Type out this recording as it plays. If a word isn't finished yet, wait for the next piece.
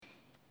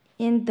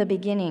In the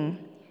beginning,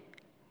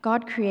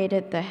 God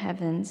created the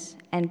heavens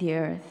and the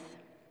earth.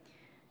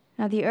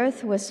 Now the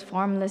earth was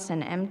formless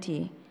and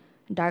empty.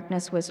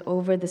 Darkness was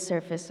over the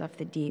surface of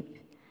the deep,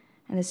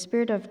 and the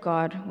Spirit of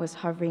God was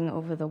hovering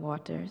over the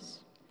waters.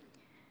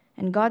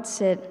 And God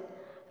said,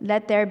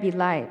 "Let there be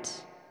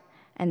light,"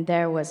 and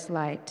there was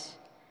light.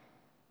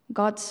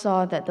 God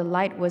saw that the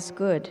light was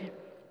good,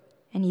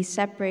 and he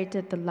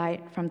separated the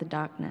light from the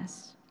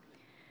darkness.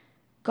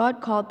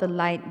 God called the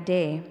light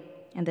day,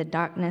 and the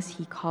darkness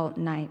he called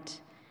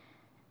night.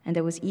 And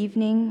there was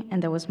evening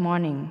and there was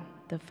morning,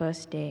 the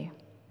first day.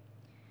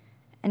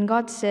 And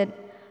God said,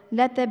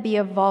 "Let there be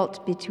a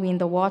vault between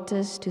the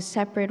waters to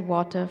separate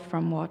water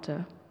from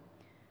water."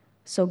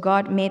 So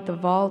God made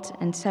the vault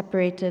and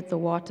separated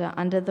the water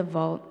under the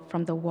vault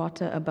from the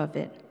water above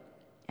it.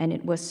 And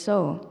it was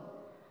so.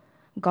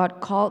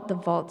 God called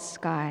the vault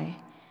sky,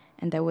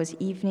 and there was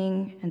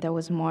evening and there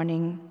was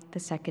morning,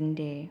 the second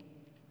day.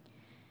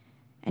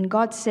 And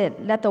God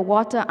said, "Let the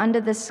water under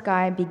the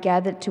sky be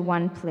gathered to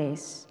one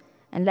place,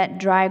 and let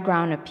dry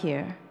ground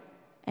appear."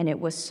 And it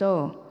was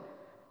so.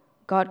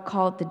 God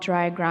called the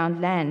dry ground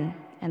land,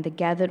 and the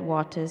gathered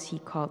waters he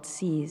called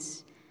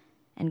seas.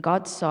 And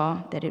God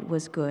saw that it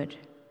was good.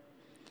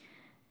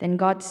 Then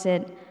God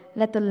said,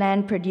 "Let the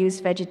land produce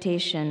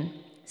vegetation,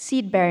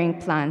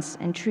 seed-bearing plants,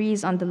 and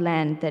trees on the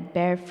land that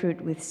bear fruit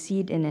with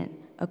seed in it,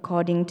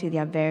 according to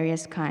their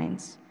various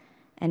kinds."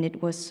 And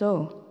it was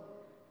so.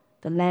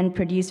 The land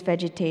produced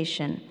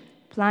vegetation,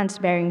 plants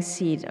bearing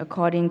seed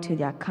according to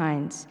their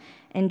kinds,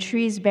 and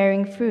trees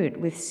bearing fruit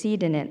with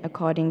seed in it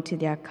according to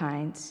their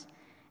kinds.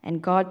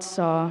 And God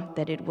saw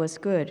that it was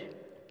good.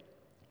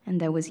 And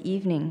there was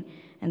evening,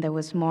 and there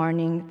was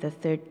morning, the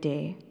third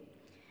day.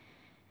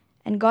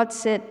 And God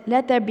said,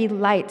 "Let there be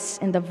lights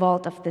in the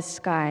vault of the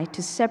sky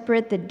to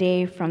separate the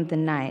day from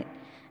the night,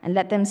 and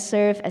let them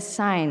serve as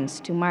signs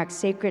to mark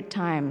sacred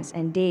times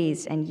and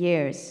days and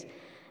years.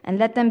 And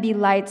let them be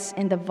lights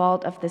in the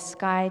vault of the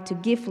sky to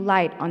give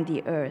light on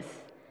the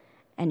earth."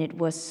 And it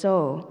was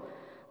so.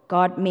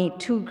 God made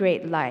two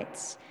great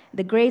lights,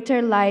 the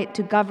greater light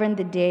to govern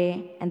the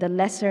day and the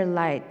lesser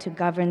light to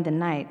govern the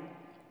night.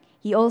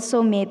 He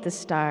also made the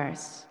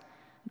stars.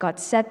 God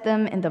set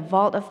them in the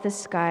vault of the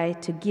sky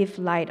to give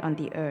light on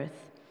the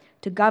earth,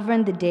 to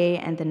govern the day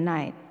and the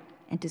night,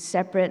 and to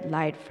separate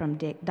light from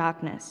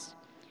darkness.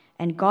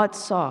 And God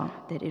saw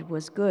that it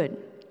was good.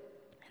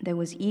 There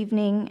was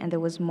evening and there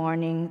was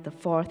morning, the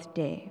fourth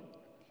day.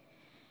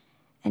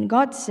 And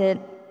God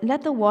said,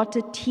 "Let the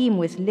water teem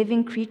with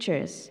living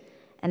creatures,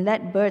 and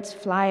let birds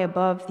fly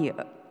above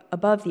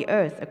the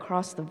earth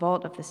across the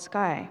vault of the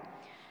sky."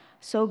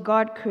 So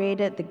God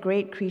created the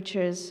great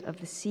creatures of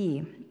the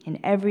sea, and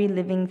every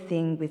living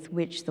thing with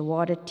which the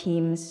water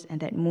teems and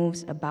that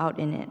moves about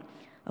in it,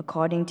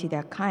 according to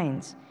their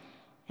kinds,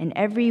 and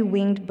every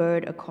winged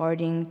bird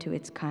according to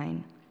its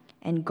kind.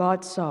 And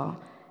God saw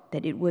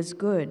that it was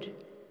good.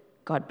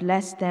 God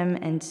blessed them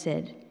and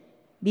said,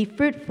 "Be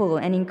fruitful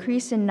and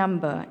increase in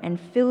number, and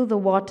fill the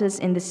waters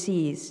in the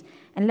seas,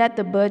 and let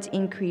the birds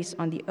increase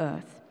on the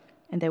earth."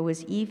 And there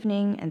was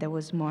evening and there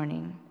was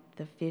morning,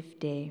 the fifth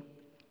day.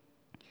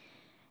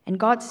 And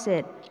God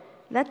said,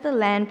 "Let the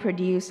land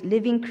produce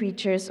living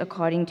creatures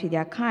according to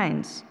their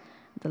kinds,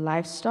 the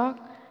livestock,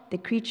 the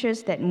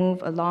creatures that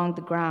move along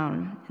the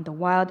ground, and the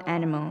wild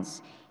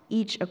animals,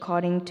 each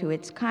according to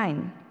its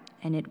kind."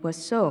 And it was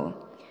so.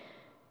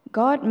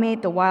 God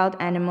made the wild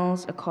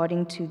animals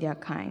according to their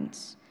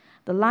kinds,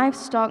 the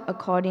livestock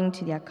according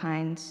to their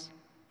kinds,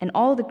 and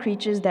all the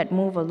creatures that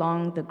move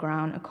along the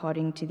ground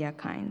according to their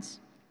kinds.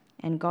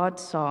 And God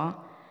saw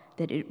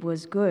that it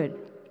was good.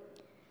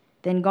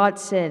 Then God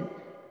said,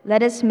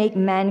 "Let us make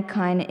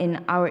mankind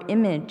in our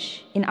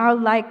image, in our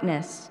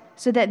likeness,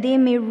 so that they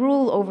may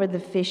rule over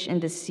the fish in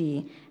the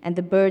sea and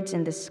the birds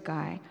in the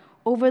sky,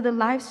 over the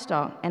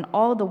livestock and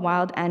all the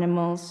wild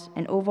animals,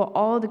 and over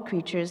all the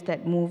creatures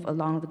that move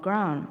along the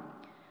ground."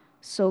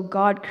 So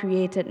God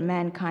created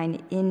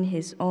mankind in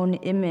his own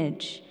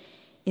image.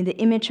 In the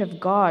image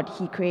of God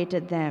he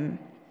created them.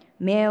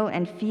 Male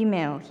and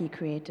female he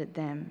created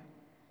them.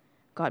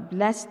 God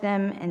blessed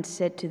them and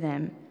said to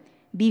them,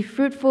 "Be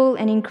fruitful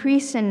and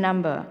increase in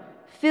number.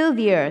 Fill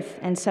the earth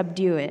and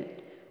subdue it.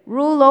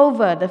 Rule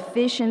over the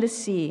fish in the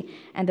sea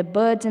and the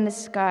birds in the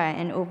sky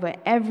and over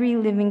every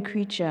living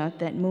creature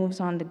that moves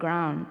on the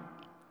ground."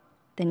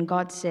 Then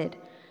God said,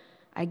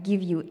 "I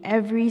give you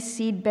every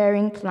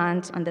seed-bearing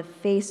plant on the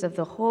face of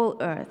the whole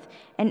earth,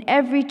 and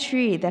every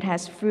tree that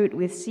has fruit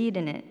with seed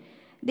in it.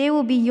 They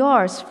will be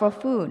yours for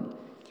food.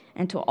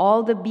 And to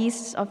all the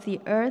beasts of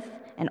the earth,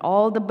 and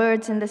all the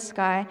birds in the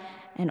sky,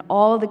 and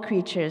all the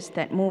creatures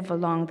that move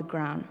along the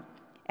ground,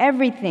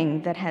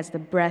 everything that has the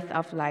breath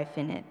of life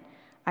in it,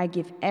 I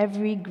give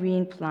every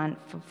green plant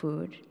for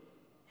food."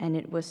 And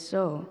it was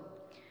so.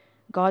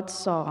 God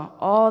saw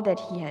all that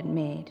he had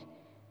made,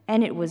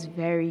 and it was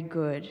very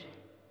good.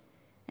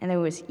 And there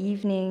was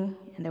evening,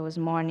 and there was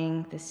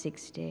morning, the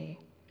sixth day.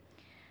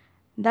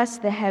 Thus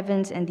the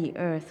heavens and the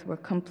earth were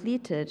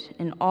completed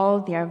in all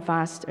their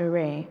vast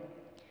array.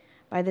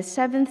 By the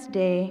seventh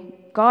day,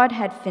 God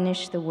had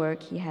finished the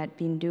work he had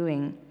been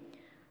doing.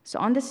 So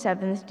on the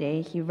seventh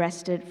day, he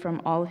rested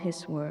from all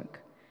his work.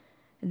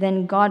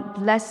 Then God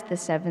blessed the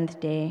seventh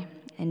day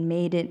and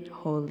made it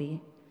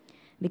holy,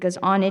 because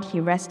on it he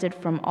rested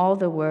from all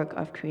the work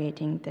of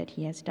creating that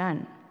he had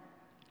done.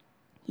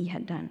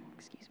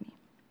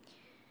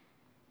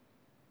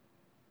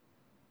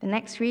 The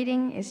next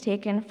reading is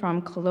taken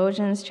from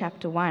Colossians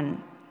chapter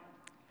 1,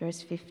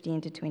 verse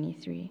 15 to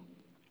 23.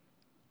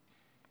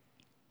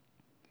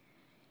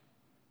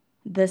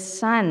 The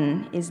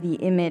Son is the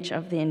image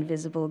of the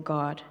invisible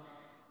God,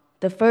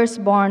 the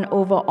firstborn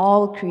over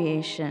all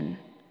creation.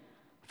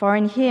 For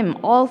in him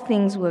all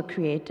things were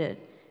created,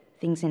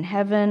 things in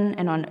heaven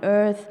and on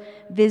earth,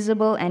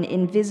 visible and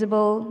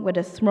invisible,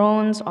 whether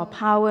thrones or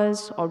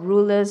powers or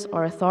rulers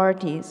or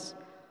authorities.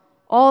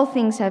 All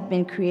things have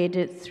been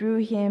created through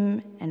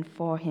him and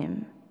for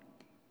him.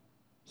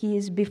 He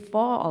is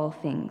before all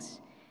things,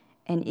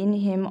 and in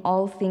him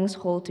all things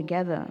hold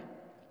together.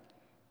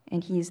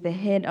 And he is the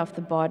head of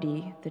the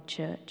body, the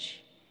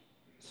church.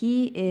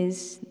 He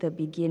is the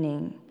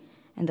beginning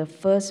and the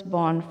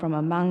firstborn from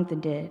among the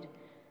dead,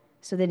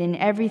 so that in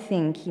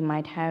everything he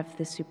might have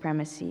the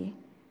supremacy.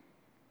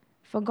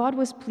 For God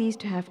was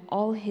pleased to have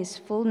all his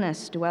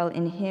fullness dwell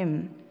in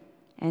him,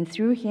 and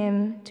through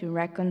him to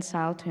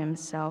reconcile to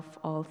himself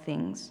all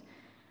things,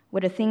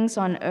 whether things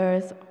on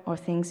earth or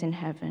things in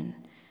heaven,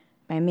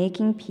 by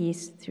making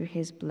peace through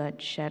his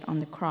blood shed on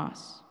the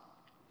cross.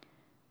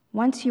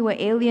 Once you were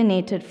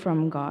alienated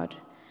from God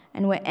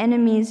and were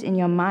enemies in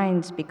your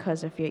minds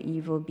because of your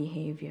evil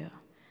behavior.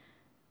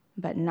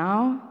 But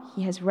now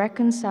he has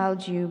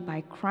reconciled you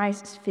by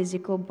Christ's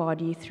physical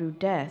body through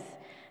death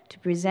to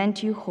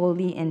present you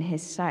holy in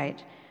his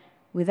sight,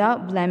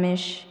 without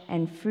blemish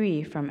and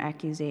free from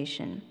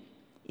accusation,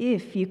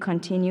 if you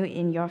continue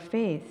in your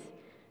faith,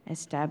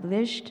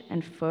 established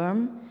and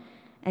firm,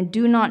 and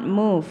do not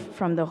move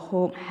from the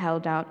hope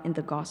held out in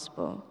the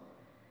gospel.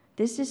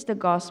 This is the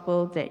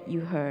gospel that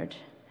you heard,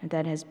 and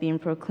that has been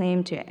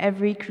proclaimed to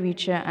every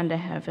creature under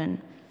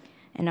heaven,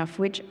 and of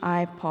which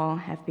I, Paul,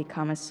 have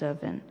become a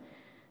servant.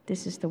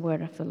 This is the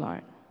word of the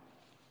Lord.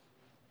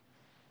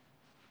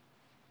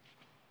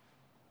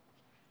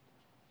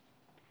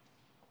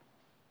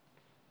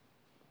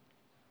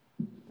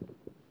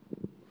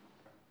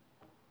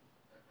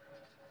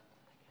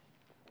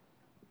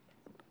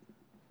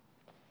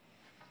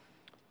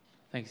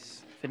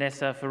 Thanks,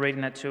 Vanessa, for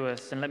reading that to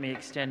us. And let me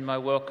extend my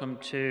welcome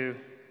to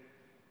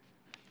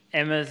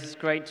Emma. It's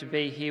great to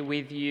be here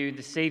with you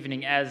this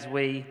evening as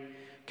we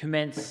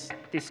commence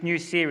this new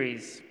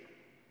series.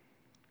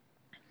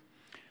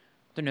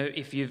 I don't know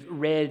if you've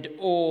read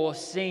or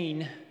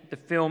seen the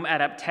film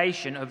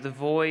adaptation of The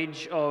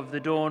Voyage of the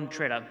Dawn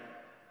Treader,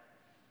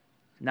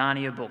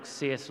 Narnia books,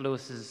 C.S.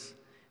 Lewis's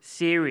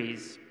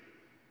series.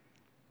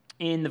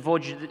 In The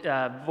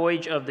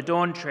Voyage of the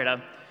Dawn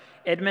Treader,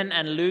 Edmund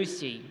and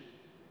Lucy,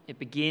 it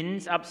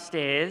begins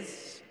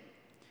upstairs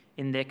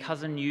in their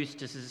cousin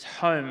Eustace's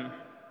home.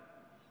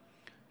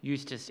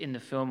 Eustace in the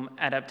film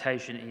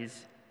adaptation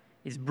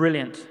is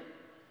brilliant.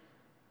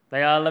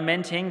 They are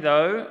lamenting,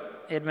 though,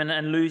 Edmund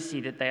and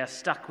Lucy, that they are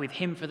stuck with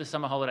him for the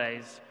summer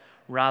holidays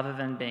rather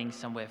than being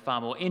somewhere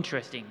far more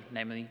interesting,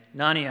 namely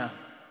Narnia.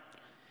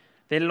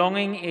 Their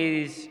longing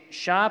is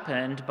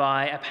sharpened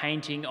by a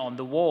painting on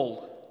the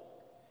wall.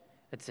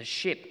 It's a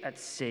ship at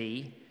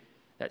sea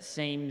that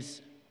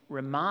seems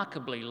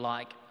remarkably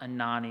like a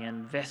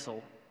Narnian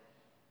vessel.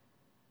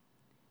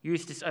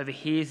 Eustace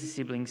overhears the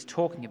siblings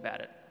talking about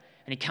it,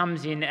 and he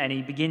comes in and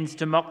he begins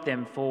to mock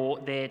them for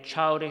their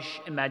childish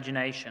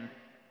imagination.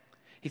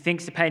 He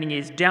thinks the painting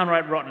is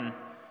downright rotten,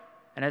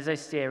 and as they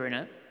stare in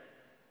it,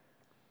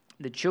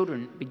 the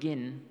children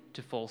begin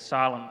to fall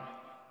silent.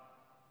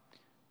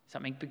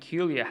 Something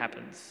peculiar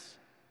happens.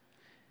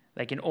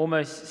 They can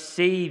almost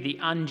see the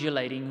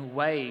undulating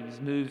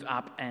waves move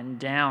up and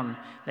down.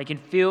 They can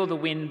feel the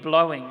wind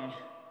blowing,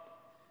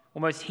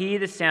 almost hear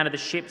the sound of the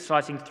ship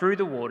slicing through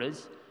the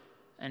waters,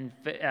 and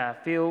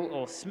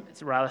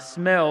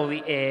smell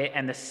the air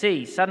and the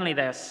sea. Suddenly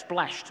they are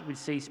splashed with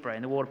sea spray,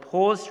 and the water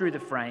pours through the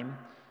frame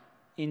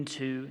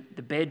into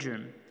the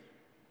bedroom.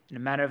 In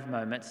a matter of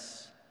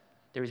moments,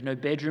 there is no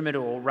bedroom at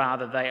all.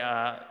 Rather, they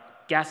are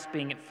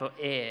gasping for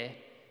air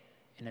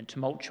in a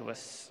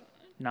tumultuous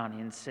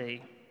Narnian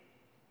sea.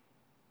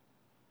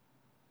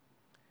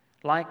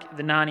 Like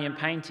the Narnian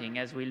painting,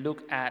 as we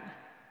look at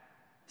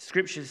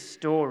Scripture's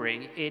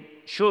story, it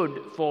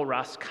should, for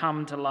us,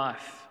 come to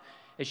life.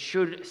 It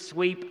should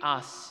sweep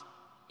us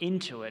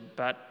into it,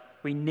 but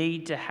we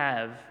need to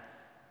have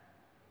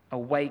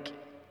awake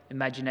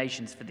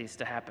imaginations for this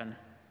to happen.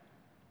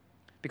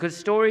 Because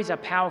stories are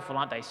powerful,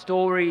 aren't they?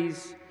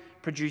 Stories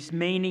produce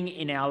meaning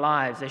in our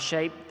lives. They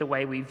shape the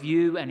way we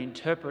view and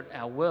interpret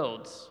our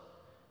worlds.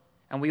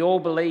 And we all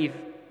believe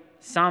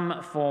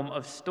some form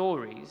of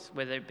stories,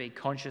 whether it be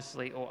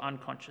consciously or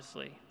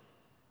unconsciously.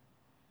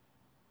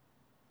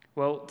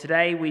 Well,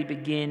 today we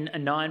begin a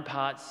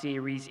 9-part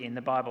series in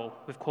the Bible.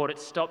 We've called it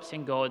Stops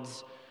in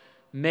God's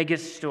Mega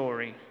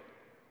Story.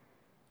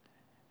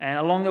 And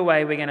along the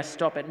way, we're going to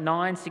stop at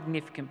 9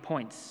 significant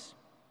points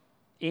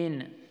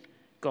in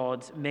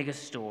God's mega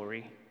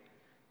story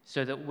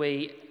so that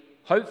we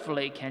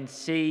hopefully can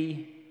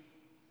see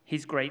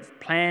his great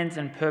plans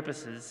and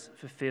purposes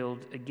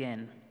fulfilled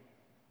again.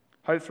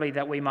 Hopefully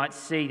that we might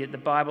see that the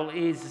Bible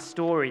is a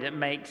story that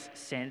makes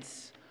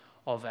sense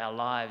of our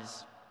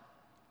lives.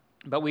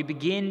 But we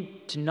begin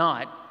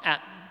tonight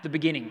at the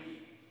beginning.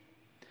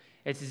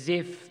 It's as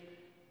if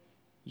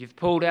you've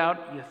pulled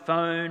out your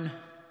phone,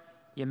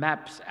 your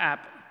Maps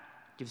app,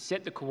 you've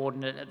set the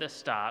coordinate at the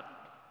start,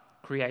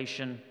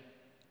 creation.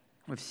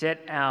 We've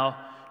set our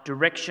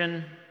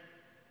direction,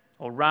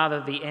 or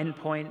rather the end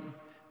point,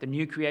 the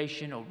new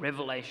creation or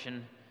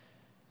revelation,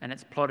 and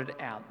it's plotted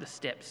out the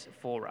steps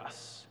for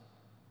us.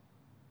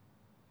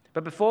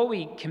 But before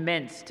we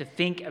commence to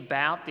think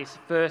about this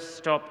first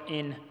stop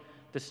in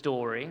the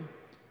story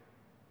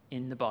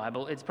in the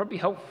Bible, it's probably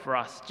helpful for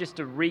us just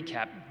to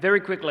recap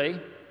very quickly,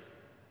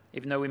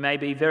 even though we may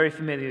be very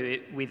familiar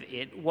with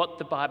it, what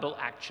the Bible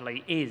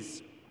actually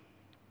is.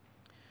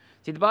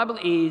 See, the Bible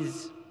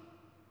is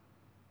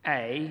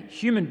a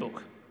human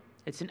book.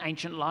 It's an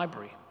ancient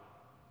library.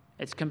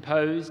 It's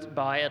composed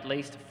by at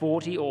least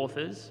 40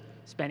 authors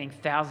spanning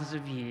thousands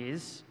of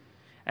years,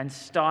 and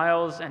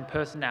styles and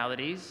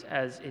personalities,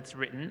 as it's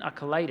written, are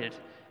collated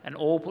and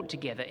all put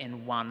together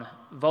in one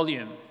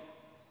volume.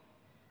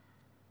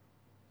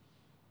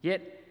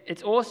 Yet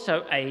it's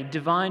also a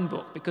divine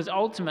book because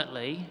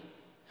ultimately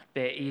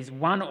there is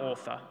one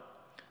author.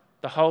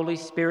 The Holy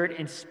Spirit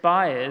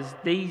inspires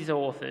these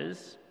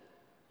authors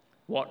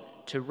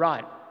what to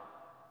write.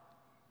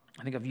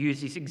 I think I've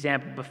used this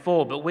example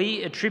before, but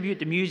we attribute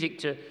the music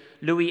to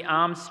Louis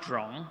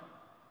Armstrong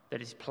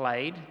that is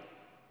played,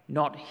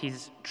 not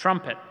his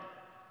trumpet.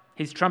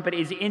 His trumpet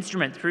is the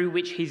instrument through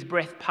which his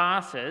breath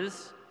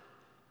passes,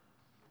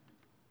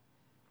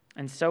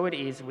 and so it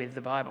is with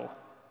the Bible.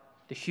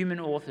 The human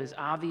authors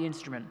are the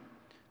instrument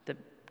that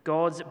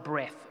God's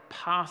breath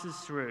passes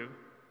through,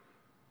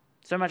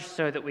 so much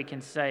so that we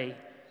can say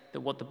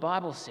that what the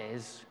Bible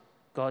says,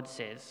 God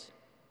says.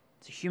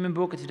 It's a human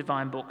book, it's a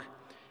divine book,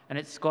 and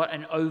it's got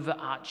an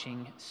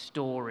overarching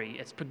story.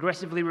 It's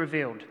progressively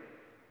revealed.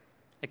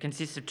 It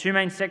consists of 2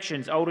 main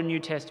sections, Old and New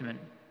Testament.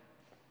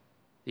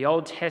 The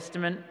Old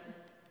Testament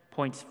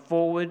points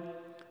forward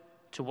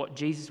to what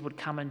Jesus would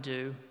come and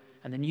do,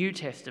 and the New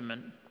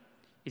Testament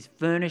is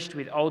furnished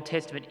with Old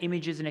Testament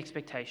images and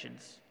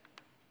expectations.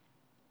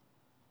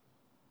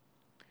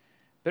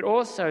 But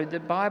also, the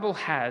Bible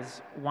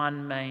has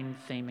one main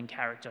theme and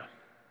character.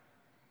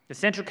 The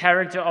central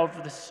character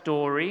of the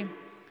story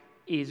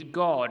is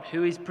God,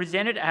 who is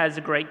presented as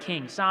a great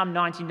king. Psalm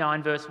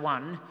 99 verse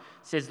 1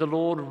 says, "The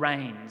Lord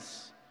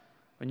reigns."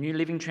 A New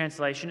Living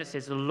Translation, it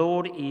says, "The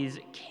Lord is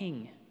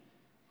king."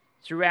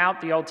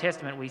 Throughout the Old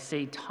Testament, we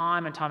see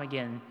time and time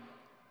again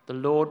the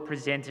Lord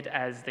presented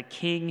as the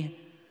king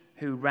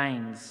who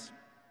reigns.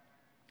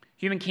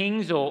 Human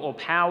kings or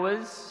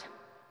powers,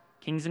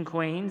 kings and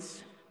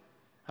queens,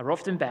 are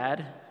often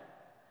bad,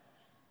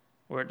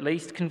 or at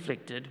least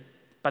conflicted.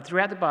 But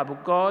throughout the Bible,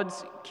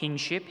 God's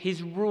kingship,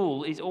 his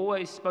rule, is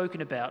always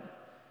spoken about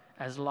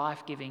as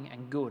life-giving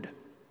and good.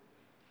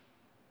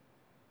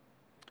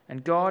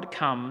 And God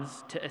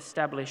comes to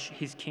establish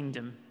his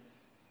kingdom.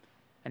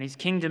 And his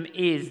kingdom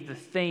is the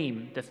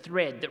theme, the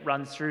thread that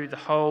runs through the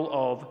whole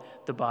of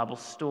the Bible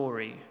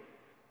story.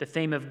 The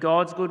theme of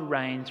God's good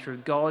reign through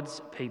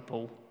God's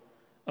people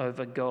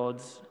over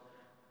God's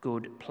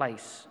good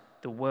place,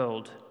 the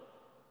world.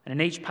 And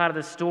in each part of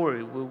the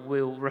story,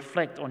 we'll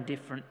reflect on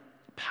different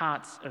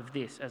parts of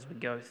this as we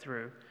go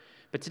through.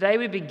 But today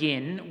we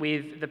begin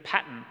with the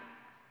pattern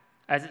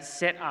as it's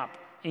set up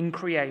in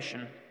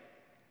creation.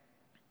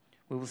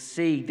 We will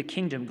see the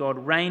kingdom,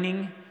 God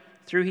reigning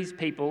through his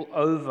people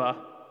over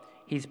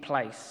his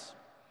place.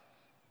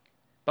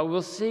 But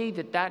we'll see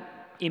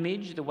that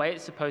image, the way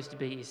it's supposed to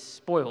be, is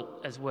spoilt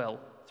as well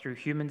through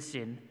human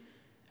sin,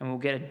 and we'll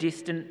get a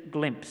distant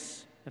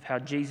glimpse of how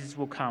Jesus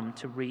will come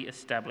to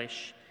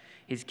re-establish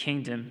his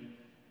kingdom.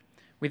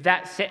 With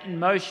that set in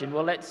motion,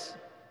 well, let's,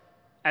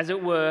 as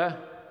it were,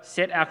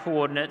 set our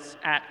coordinates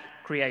at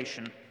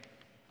creation.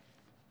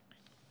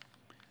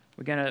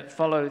 We're going to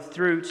follow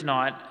through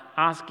tonight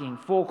asking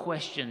 4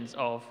 questions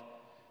of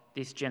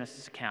this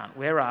Genesis account.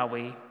 Where are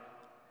we?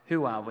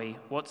 Who are we?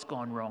 What's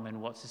gone wrong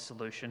and what's the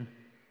solution?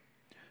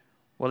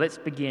 Well, let's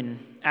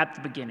begin at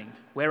the beginning.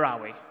 Where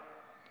are we?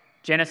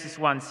 Genesis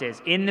 1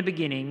 says, "In the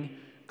beginning,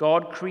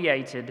 God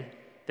created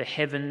the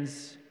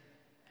heavens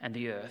and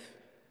the earth."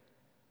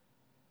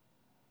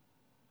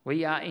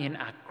 We are in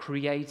a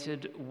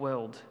created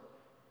world.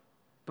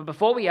 But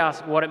before we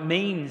ask what it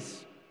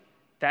means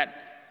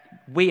that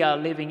we are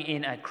living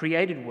in a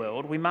created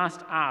world, we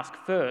must ask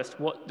first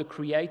what the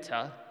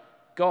Creator,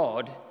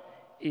 God,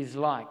 is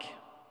like.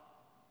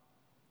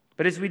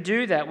 But as we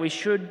do that, we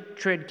should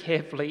tread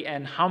carefully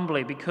and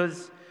humbly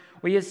because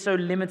we are so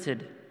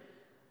limited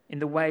in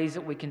the ways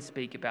that we can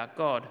speak about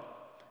God.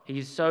 He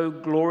is so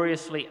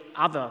gloriously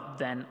other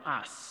than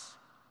us.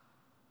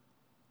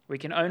 We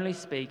can only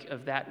speak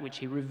of that which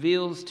he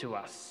reveals to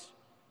us.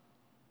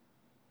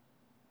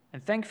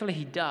 And thankfully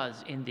he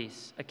does in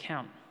this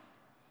account.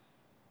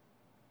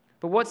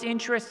 But what's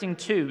interesting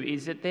too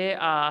is that there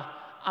are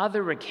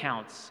other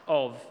accounts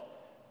of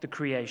the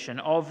creation,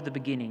 of the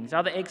beginnings,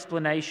 other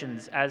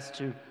explanations as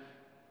to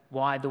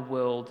why the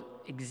world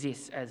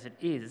exists as it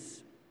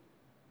is.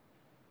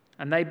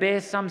 And they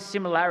bear some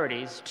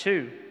similarities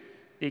to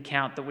the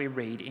account that we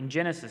read in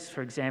Genesis.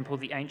 For example,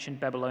 the ancient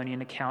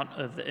Babylonian account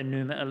of the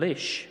Enuma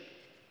Elish.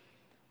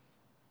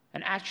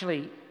 And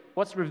actually,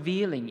 what's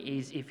revealing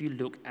is if you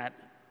look at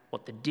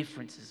what the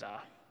differences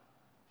are.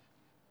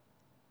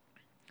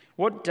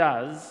 What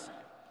does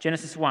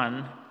Genesis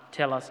 1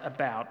 tell us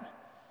about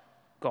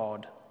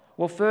God?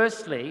 Well,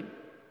 firstly,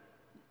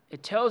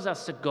 it tells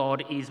us that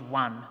God is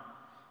one.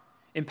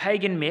 In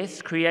pagan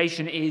myths,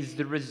 creation is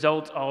the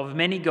result of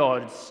many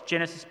gods.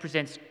 Genesis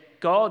presents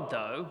God,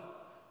 though,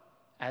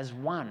 as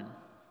one.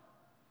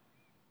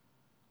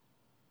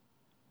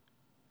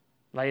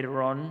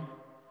 Later on,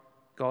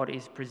 God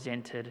is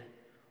presented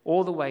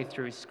all the way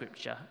through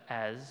Scripture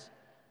as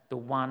the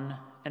one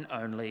and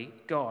only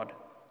God.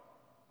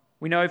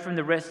 We know from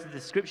the rest of the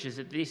Scriptures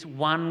that this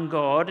one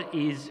God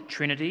is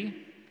Trinity.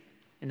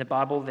 In the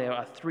Bible, there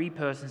are three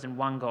persons in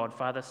one God,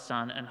 Father,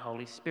 Son, and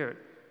Holy Spirit.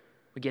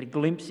 We get a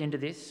glimpse into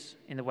this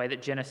in the way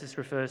that Genesis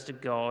refers to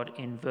God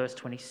in verse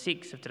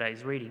 26 of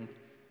today's reading,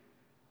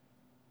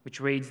 which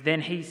reads,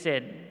 Then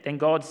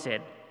God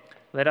said,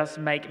 let us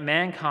make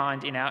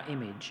mankind in our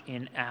image,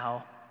 in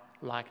our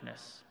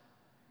likeness.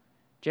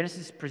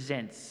 Genesis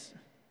presents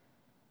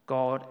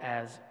God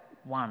as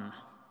one.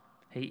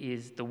 He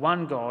is the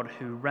one God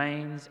who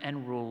reigns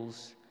and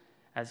rules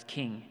as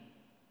king.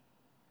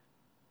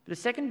 The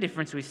second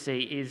difference we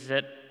see is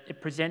that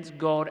it presents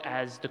God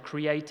as the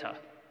creator,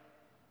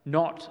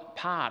 not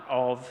part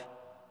of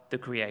the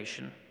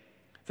creation.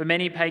 For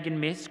many pagan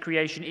myths,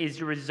 creation is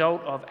the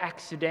result of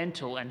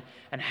accidental and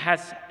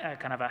has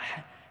kind of a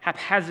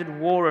haphazard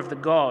war of the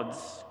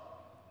gods.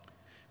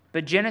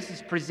 But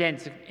Genesis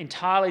presents an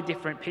entirely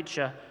different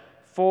picture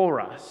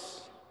for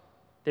us.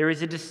 There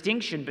is a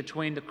distinction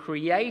between the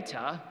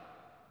creator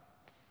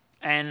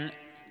and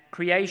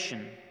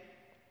creation.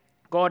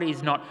 God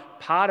is not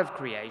part of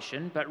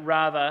creation, but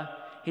rather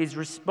he's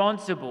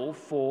responsible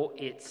for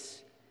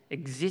its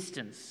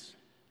existence.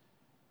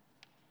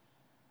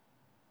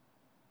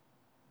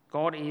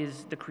 God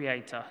is the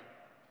creator.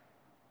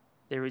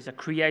 There is a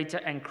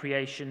creator and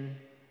creation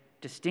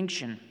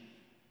distinction.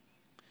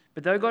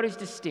 But though God is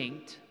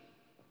distinct,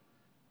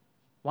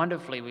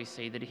 wonderfully we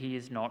see that he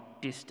is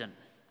not distant.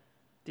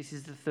 This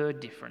is the third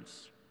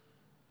difference.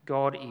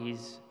 God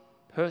is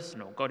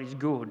personal. God is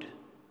good.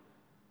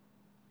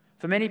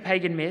 For many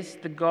pagan myths,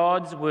 the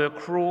gods were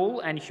cruel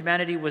and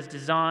humanity was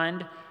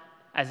designed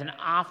as an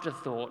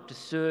afterthought to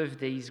serve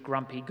these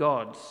grumpy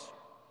gods.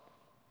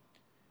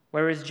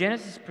 Whereas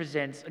Genesis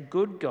presents a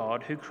good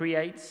God who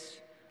creates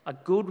a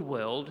good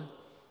world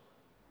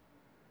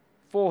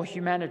for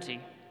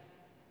humanity.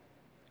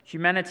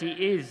 Humanity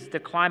is the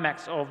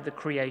climax of the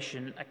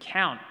creation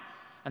account,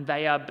 and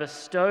they are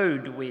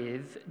bestowed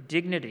with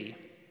dignity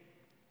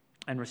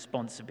and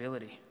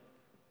responsibility.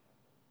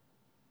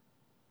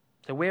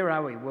 So where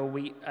are we? Well,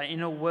 we are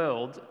in a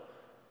world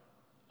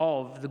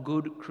of the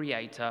good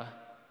creator,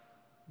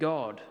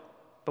 God.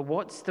 But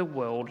what's the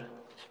world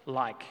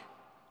like?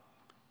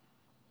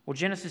 Well,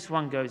 Genesis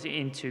 1 goes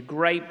into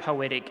great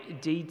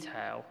poetic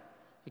detail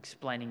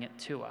explaining it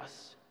to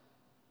us.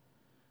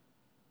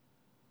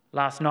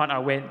 Last night I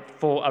went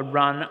for a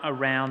run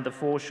around the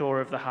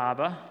foreshore of the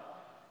harbour,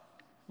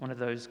 one of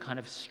those kind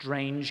of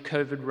strange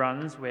COVID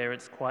runs where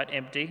it's quite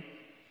empty.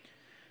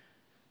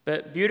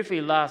 But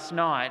beautifully last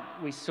night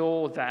we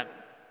saw that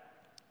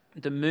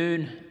the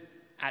moon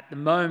at the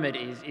moment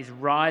is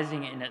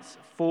rising in its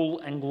full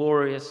and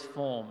glorious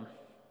form.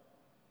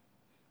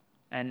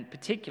 And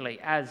particularly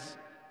as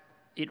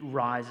it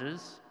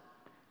rises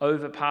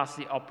over past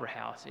the Opera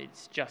House,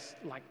 it's just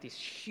like this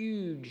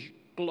huge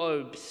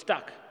globe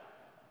stuck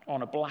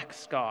on a black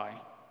sky.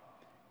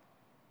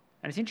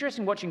 And it's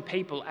interesting watching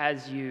people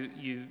as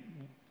you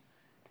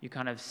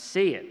kind of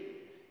see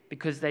it,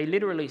 because they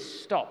literally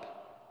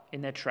stop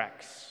in their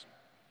tracks.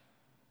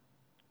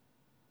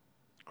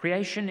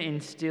 Creation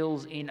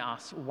instills in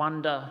us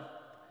wonder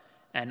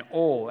and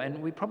awe,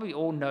 and we probably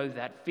all know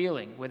that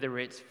feeling, whether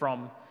it's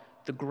from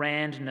the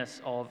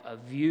grandness of a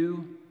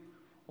view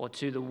or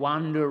to the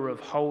wonder of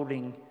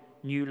holding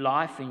new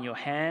life in your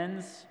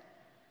hands.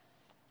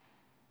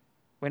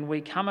 When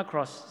we come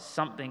across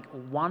something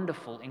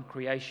wonderful in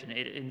creation,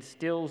 it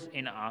instills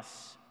in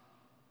us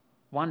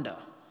wonder.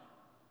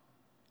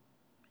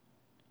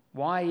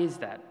 Why is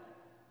that?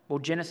 Well,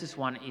 Genesis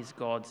 1 is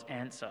God's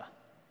answer.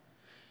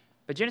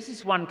 But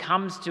Genesis 1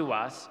 comes to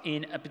us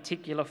in a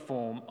particular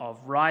form of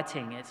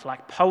writing. It's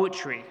like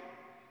poetry.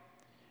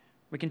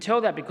 We can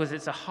tell that because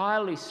it's a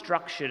highly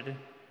structured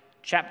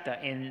chapter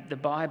in the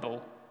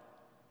Bible.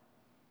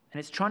 And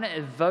it's trying to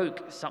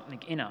evoke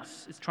something in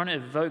us. It's trying to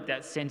evoke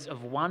that sense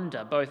of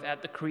wonder, both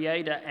at the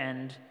Creator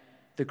and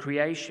the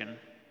creation.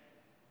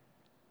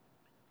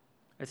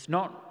 It's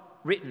not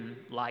written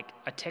like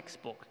a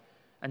textbook.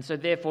 and so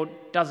therefore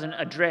doesn't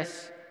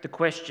address the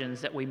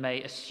questions that we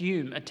may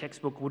assume a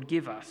textbook would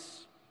give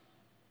us.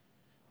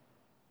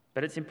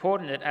 But it's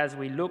important that as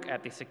we look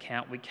at this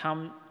account, we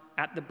come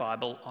at the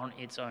Bible on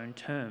its own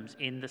terms,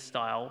 in the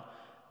style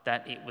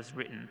that it was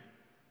written.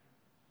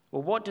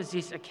 Well, what does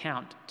this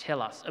account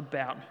tell us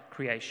about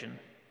creation?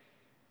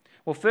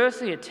 Well,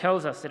 firstly, it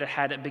tells us that it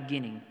had a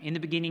beginning. In the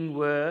beginning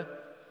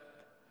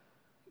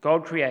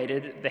God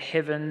created the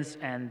heavens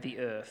and the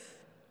earth.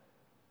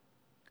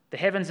 The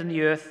heavens and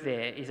the earth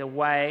there is a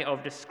way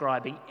of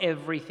describing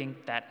everything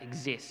that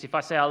exists. If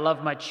I say I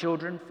love my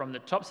children from the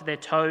tops of their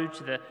toes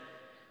to the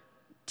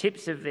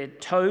tips of their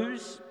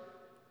toes,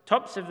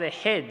 tops of their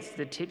heads,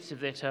 the tips of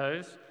their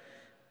toes,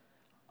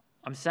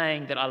 I'm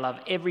saying that I love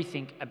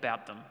everything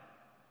about them.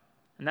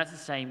 And that's the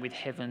same with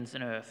heavens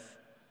and earth.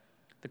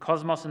 The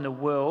cosmos and the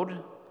world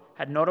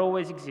had not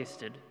always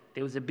existed.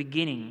 There was a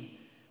beginning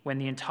when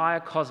the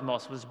entire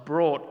cosmos was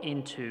brought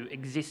into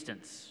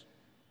existence.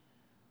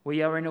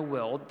 We are in a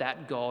world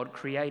that God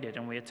created,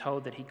 and we are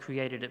told that he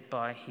created it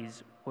by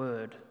his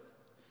word.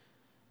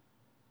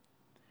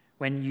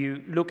 When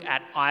you look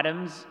at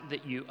items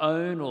that you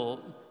own or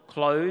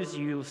clothes,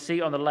 you'll see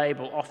on the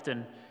label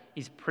often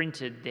is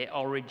printed their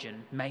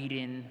origin, made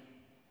in,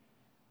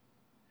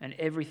 and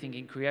everything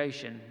in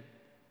creation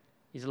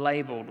is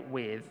labelled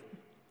with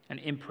an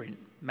imprint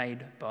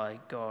made by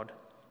God.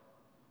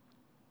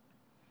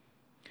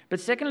 But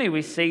secondly,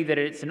 we see that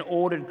it's an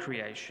ordered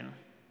creation.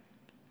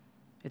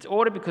 It's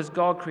ordered because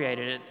God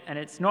created it, and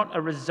it's not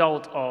a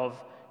result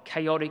of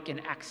chaotic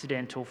and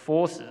accidental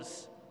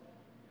forces.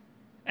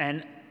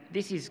 And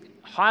this is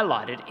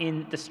highlighted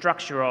in the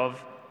structure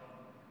of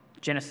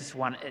Genesis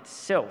 1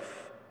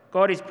 itself.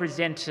 God is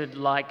presented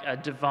like a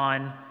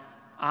divine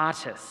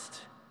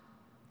artist.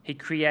 He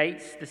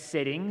creates the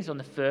settings on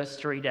the first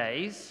 3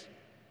 days,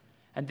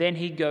 and then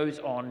he goes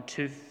on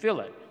to fill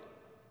it.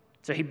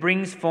 So he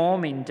brings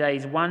form in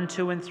days 1,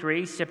 2, and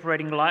 3,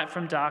 separating light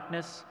from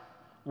darkness,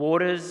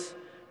 waters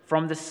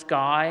from the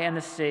sky and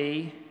the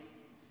sea,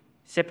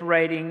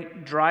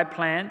 separating dry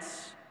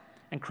plants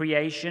and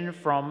creation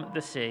from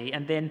the sea,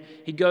 and then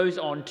he goes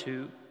on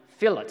to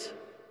fill it.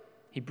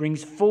 He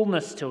brings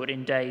fullness to it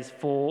in days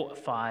 4,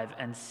 5,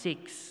 and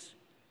 6,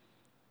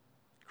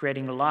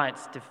 creating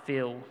lights to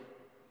fill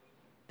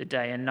the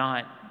day and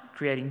night,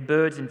 creating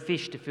birds and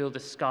fish to fill the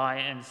sky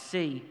and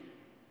sea,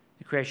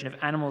 the creation of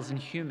animals and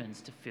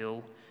humans to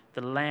fill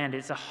the land.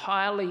 It's a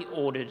highly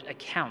ordered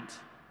account.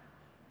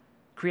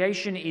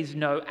 Creation is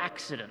no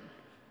accident.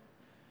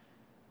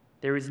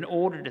 There is an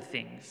order to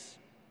things.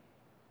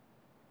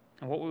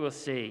 And what we will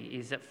see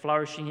is that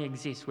flourishing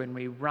exists when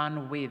we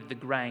run with the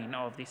grain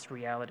of this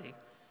reality.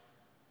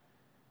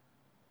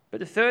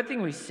 But the third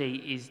thing we see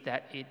is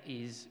that it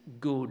is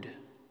good.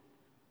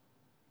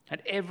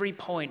 At every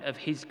point of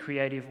his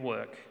creative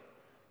work,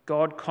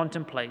 God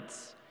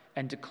contemplates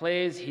and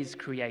declares his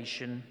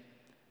creation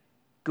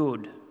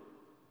good.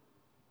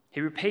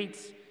 He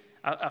repeats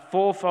a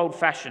fourfold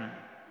fashion,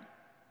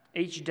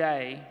 each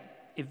day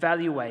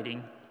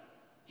evaluating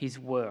his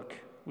work.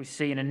 We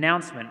see an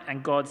announcement,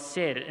 and God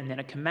said, and then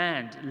a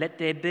command, let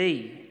there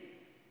be,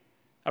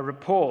 a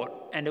report,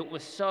 and it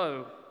was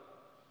so.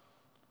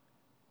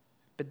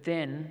 But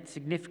then,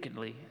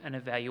 significantly, an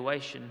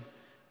evaluation,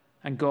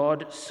 and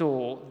God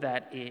saw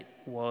that it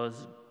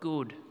was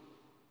good.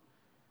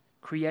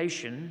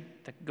 Creation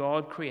that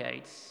God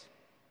creates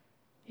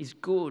is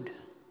good.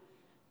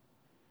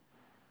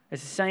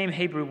 It's the same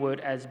Hebrew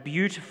word as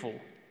beautiful.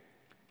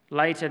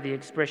 Later, the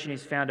expression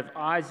is found of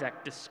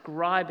Isaac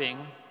describing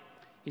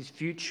his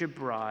future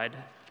bride,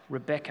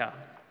 Rebekah,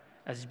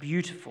 as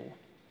beautiful.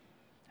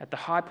 At the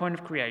high point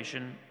of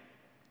creation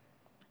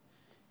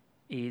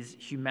is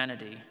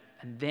humanity.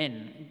 And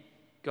then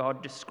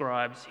God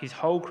describes his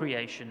whole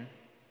creation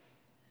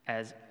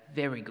as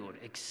very good,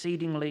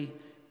 exceedingly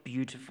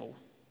beautiful.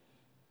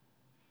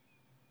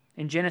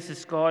 In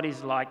Genesis, God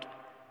is like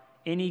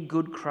any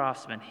good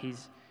craftsman.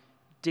 He's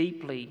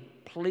deeply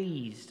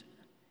pleased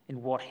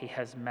in what he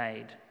has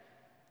made.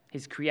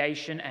 His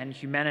creation and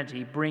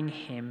humanity bring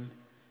him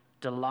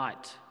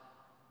delight.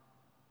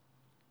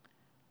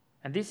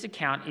 And this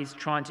account is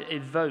trying to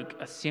evoke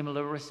a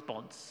similar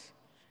response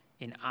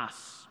in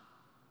us,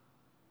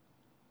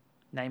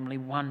 namely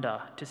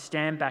wonder, to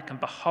stand back and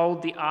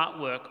behold the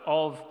artwork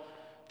of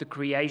the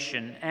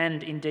creation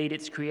and indeed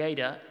its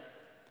creator,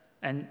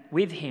 and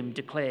with him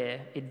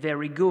declare it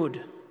very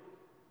good.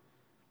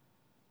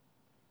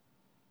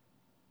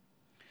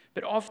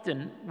 But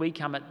often we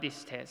come at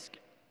this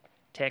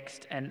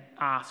text and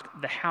ask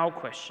the how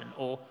question,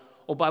 or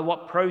by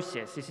what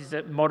process. This is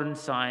a modern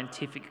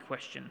scientific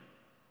question.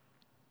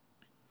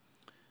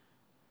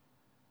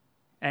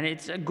 And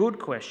it's a good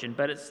question,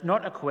 but it's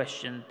not a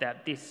question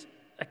that this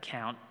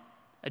account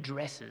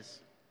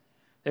addresses.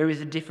 There is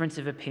a difference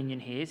of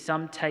opinion here.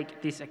 Some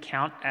take this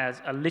account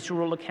as a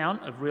literal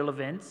account of real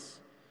events,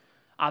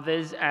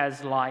 others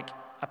as like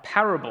a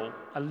parable,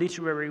 a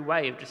literary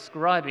way of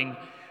describing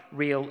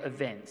real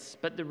events.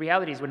 But the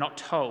reality is we're not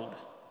told.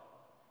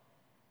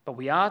 But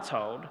we are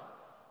told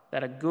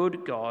that a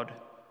good God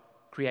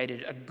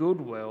created a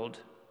good world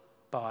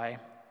by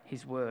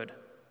his word.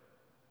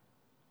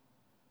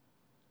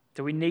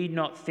 So we need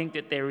not think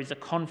that there is a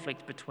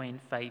conflict between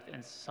faith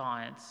and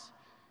science.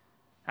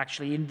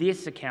 Actually, in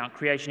this account,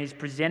 creation is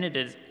presented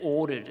as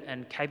ordered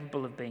and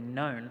capable of being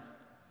known.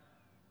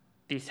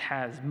 This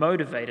has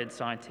motivated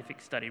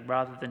scientific study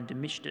rather than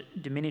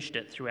diminished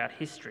it throughout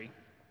history.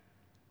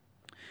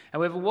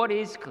 However, what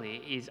is clear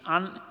is,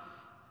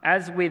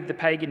 as with the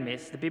pagan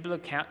myths, the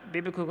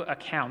biblical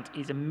account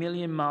is a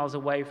million miles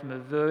away from a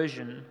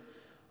version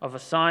of a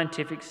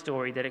scientific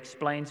story that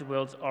explains the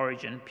world's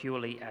origin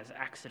purely as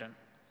accident.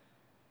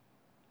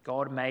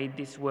 God made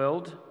this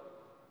world,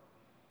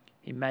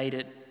 he made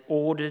it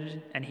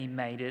ordered, and he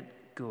made it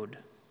good.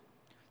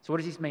 So what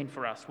does this mean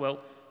for us? Well,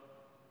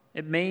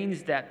 it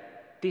means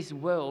that this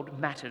world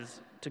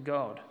matters to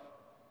God.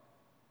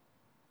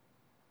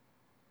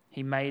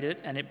 He made it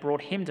and it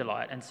brought him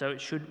delight, and so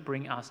it should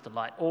bring us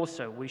delight.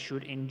 Also, we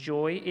should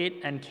enjoy it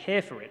and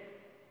care for it.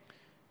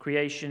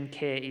 Creation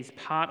care is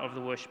part of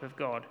the worship of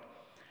God.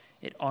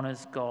 It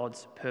honours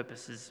God's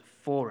purposes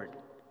for it.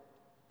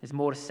 There's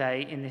more to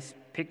say in this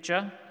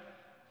picture,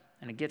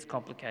 and it gets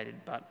complicated,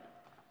 but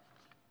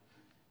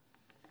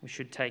we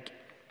should take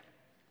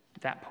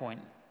that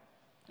point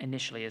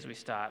initially as we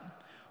start.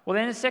 Well,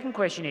 then the second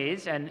question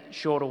is, and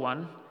shorter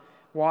one,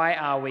 why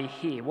are we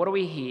here? What are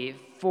we here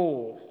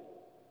for?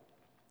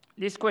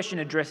 This question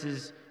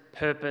addresses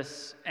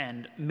purpose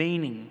and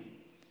meaning,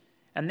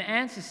 and the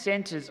answer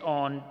centres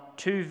on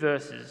two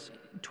verses,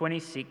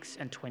 26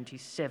 and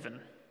 27.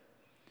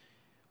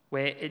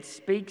 Where it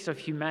speaks of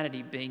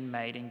humanity being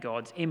made in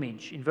God's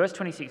image. In verse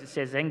 26 it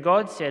says, "Then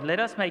God said,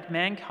 'Let us make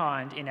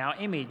mankind in our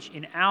image,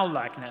 in our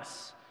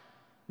likeness.'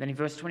 Then in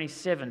verse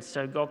 27,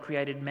 so God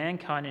created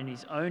mankind in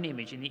his own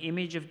image. In the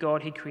image of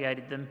God he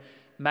created them,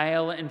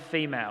 male and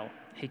female.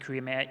 He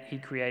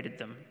created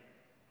them."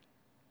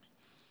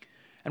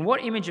 And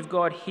what image of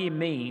God here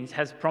means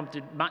has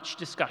prompted much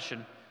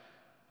discussion,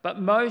 but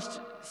most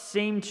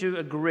seem to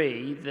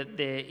agree that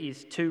there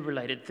is two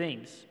related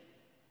themes.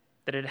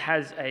 That it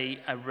has a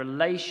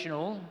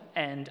relational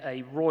and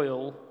a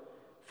royal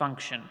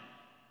function.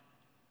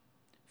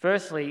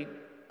 Firstly,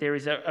 there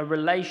is a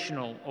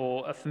relational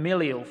or a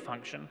familial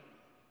function.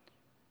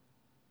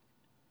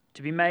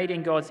 To be made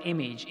in God's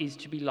image is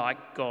to be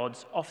like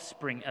God's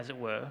offspring, as it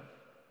were.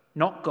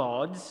 Not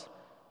God's,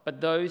 but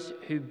those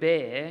who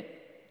bear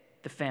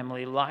the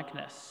family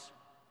likeness.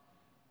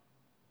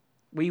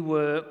 We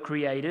were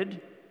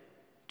created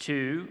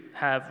to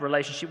have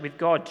relationship with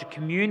God, to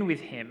commune with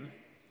him.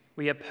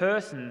 We are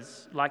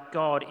persons like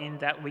God in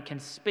that we can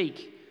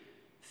speak,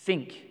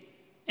 think,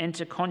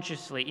 enter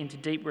consciously into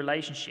deep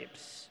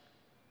relationships.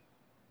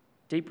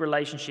 Deep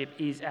relationship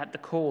is at the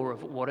core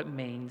of what it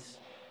means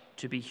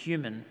to be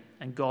human,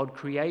 and God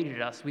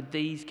created us with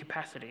these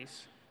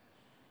capacities.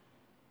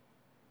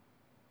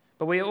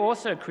 But we are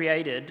also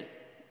created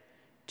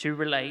to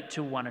relate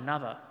to one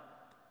another.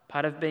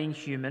 Part of being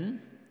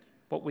human,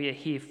 what we are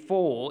here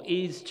for,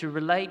 is to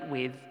relate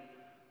with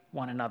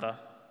one another.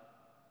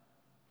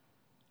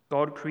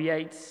 God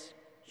creates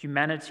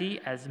humanity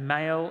as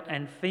male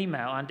and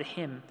female under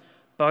him.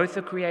 Both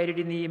are created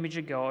in the image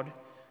of God.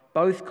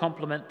 Both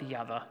complement the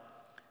other.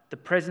 The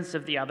presence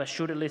of the other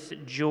should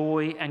elicit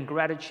joy and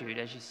gratitude,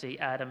 as you see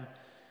Adam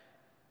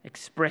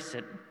express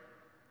it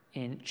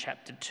in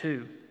chapter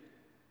 2.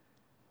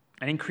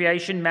 And in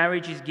creation,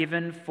 marriage is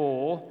given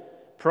for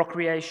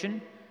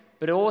procreation,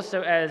 but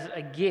also as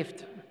a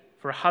gift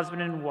for a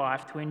husband and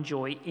wife to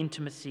enjoy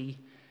intimacy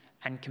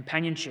and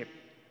companionship.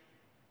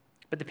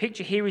 But the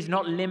picture here is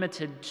not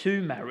limited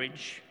to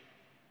marriage.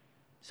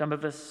 Some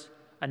of us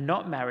are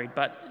not married,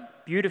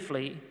 but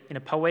beautifully, in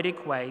a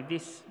poetic way,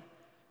 this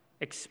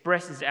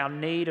expresses our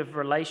need of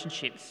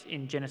relationships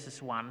in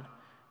Genesis 1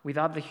 with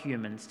other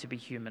humans to be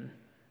human,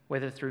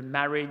 whether through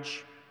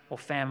marriage or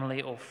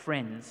family or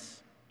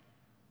friends.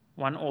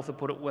 One author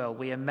put it well,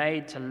 we are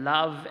made to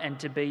love and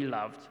to be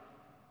loved.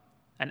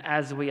 And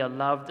as we are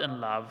loved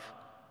and love,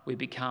 we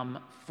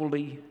become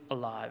fully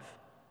alive.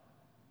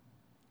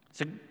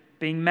 So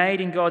being made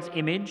in God's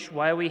image,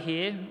 why are we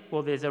here?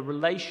 Well, there's a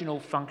relational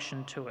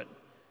function to it.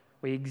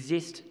 We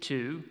exist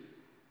to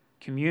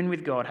commune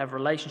with God, have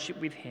relationship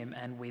with him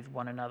and with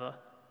one another.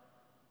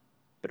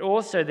 But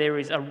also there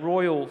is a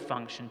royal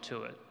function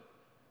to it.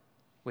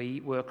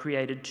 We were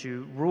created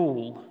to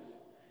rule.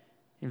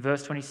 In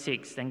verse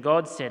 26, then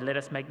God said, "Let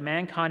us make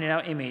mankind in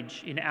our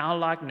image, in our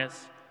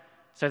likeness,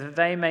 so that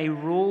they may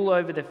rule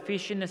over the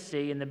fish in the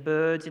sea and the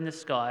birds in the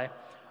sky,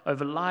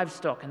 over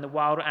livestock and the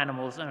wild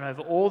animals, and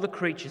over all the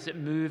creatures that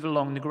move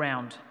along the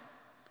ground."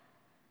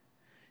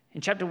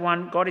 In chapter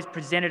 1, God is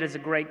presented as a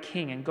great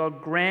king, and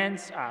God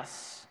grants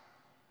us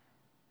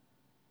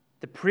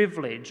the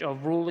privilege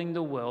of ruling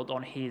the world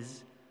on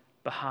his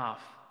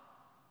behalf.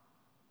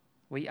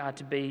 We are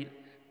to be,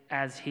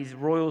 as his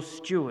royal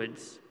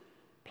stewards,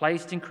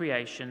 placed in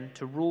creation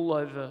to rule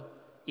over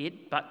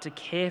it, but to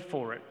care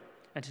for it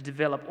and to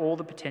develop all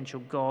the potential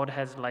God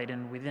has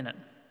laden within it.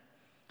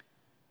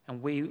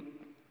 And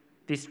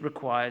this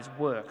requires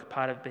work.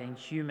 Part of being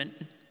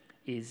human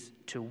is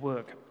to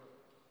work.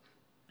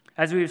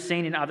 As we've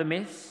seen in other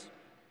myths,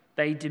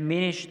 they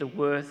diminish the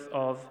worth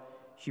of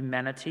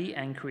humanity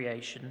and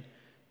creation,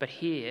 but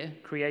here,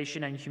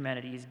 creation and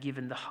humanity is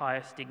given the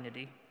highest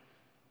dignity.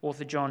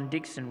 Author John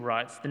Dickson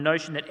writes, "The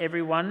notion that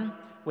everyone,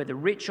 whether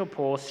rich or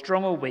poor,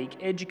 strong or weak,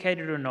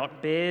 educated or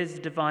not, bears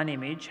the divine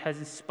image has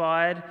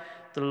inspired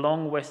the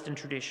long Western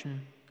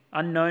tradition,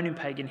 unknown in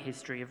pagan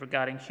history, of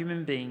regarding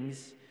human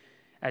beings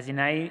as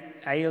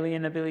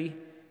inalienably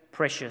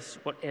precious,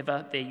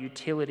 whatever their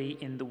utility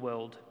in the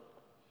world."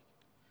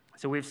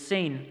 So we've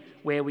seen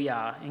where we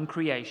are in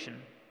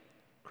creation,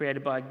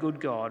 created by a good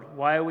God.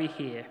 Why are we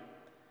here?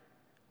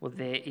 Well,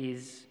 there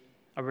is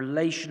a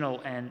relational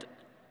and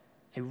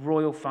a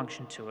royal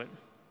function to it.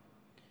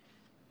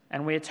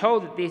 And we're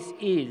told that this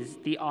is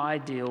the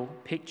ideal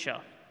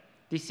picture.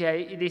 This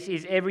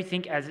is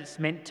everything as it's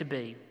meant to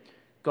be.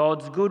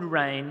 God's good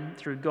reign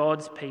through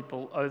God's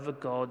people over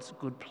God's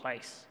good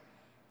place.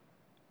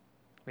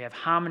 We have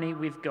harmony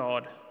with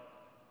God,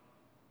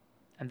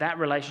 and that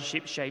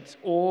relationship shapes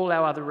all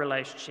our other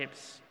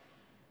relationships.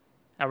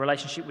 Our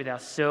relationship with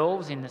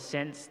ourselves, in the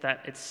sense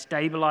that it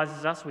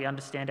stabilizes us. We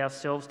understand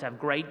ourselves to have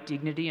great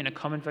dignity and a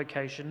common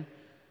vocation.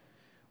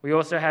 We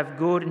also have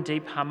good and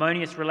deep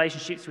harmonious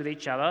relationships with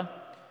each other,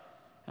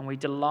 and we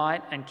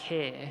delight and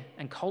care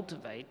and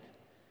cultivate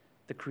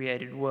the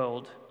created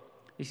world.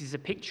 This is a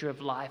picture of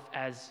life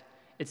as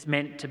it's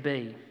meant to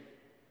be.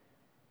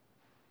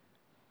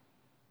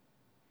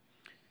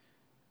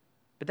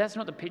 But that's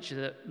not the picture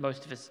that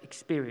most of us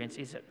experience,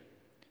 is it?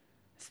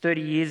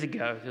 30 years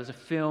ago, there was a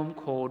film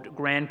called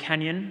Grand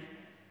Canyon,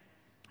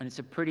 and it's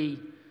a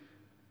pretty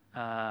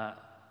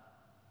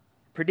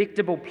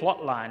predictable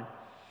plot line.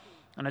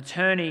 An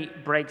attorney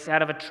breaks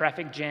out of a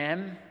traffic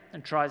jam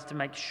and tries to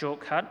make a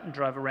shortcut and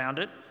drive around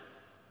it,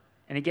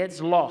 and he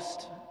gets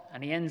lost,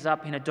 and he ends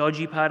up in a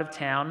dodgy part of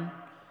town,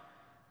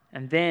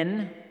 and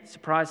then,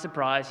 surprise,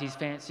 surprise, his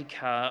fancy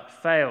car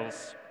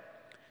fails.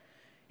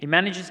 He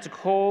manages to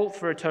call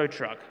for a tow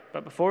truck,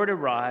 but before it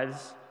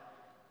arrives,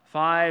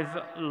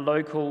 5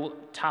 local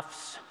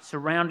toughs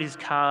surround his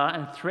car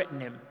and threaten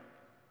him.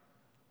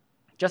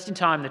 Just in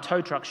time, the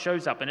tow truck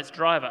shows up, and its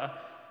driver,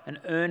 an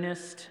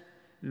earnest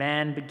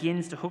man,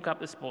 begins to hook up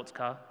the sports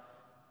car.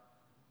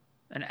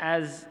 And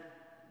as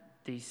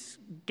this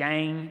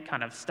gang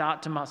kind of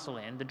start to muscle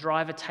in, the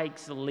driver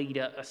takes the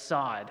leader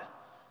aside.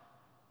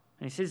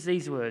 And he says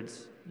these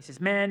words. He says,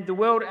 "Man, the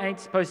world ain't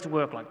supposed to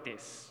work like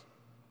this.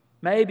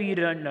 Maybe you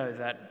don't know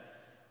that,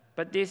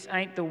 but this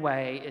ain't the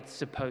way it's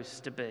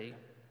supposed to be.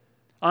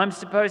 I'm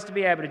supposed to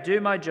be able to do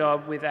my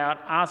job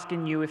without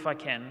asking you if I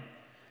can.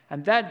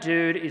 And that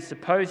dude is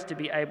supposed to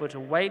be able to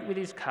wait with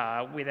his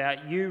car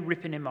without you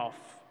ripping him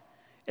off.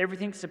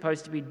 Everything's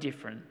supposed to be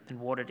different than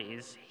what it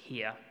is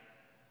here."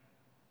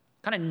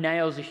 Kind of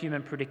nails a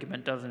human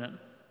predicament, doesn't it?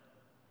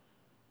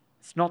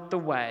 It's not the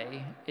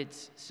way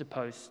it's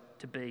supposed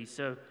to be.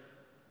 So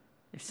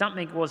if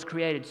something was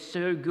created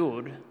so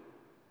good,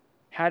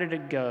 how did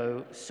it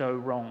go so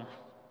wrong?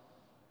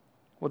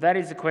 Well, that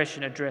is a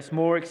question addressed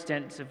more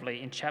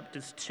extensively in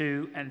chapters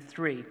 2 and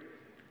 3.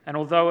 And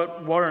although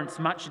it warrants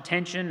much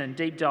attention and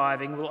deep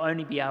diving, we'll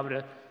only be able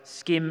to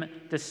skim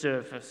the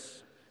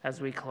surface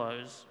as we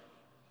close.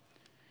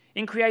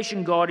 In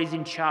creation, God is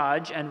in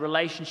charge and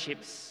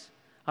relationships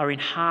are in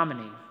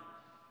harmony.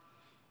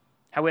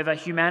 However,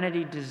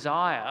 humanity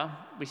desire,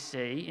 we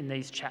see in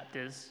these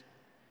chapters,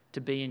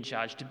 to be in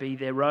charge, to be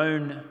their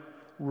own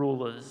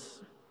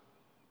rulers.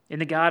 In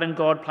the garden,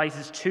 God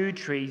places 2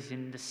 trees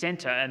in the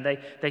center, and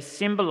they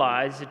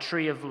symbolize the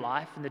tree of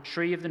life and the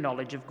tree of the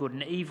knowledge of good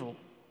and evil.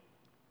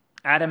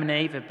 Adam and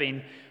Eve have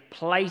been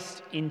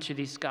placed into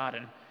this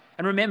garden.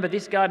 And remember,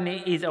 this garden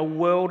is a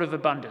world of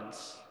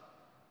abundance.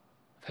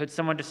 I've heard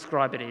someone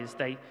describe it as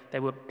they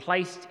were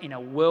placed in a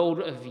world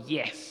of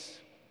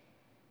yes,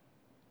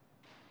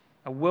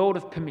 a world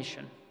of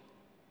permission.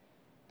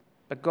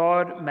 But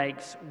God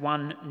makes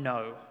one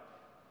no,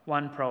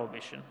 one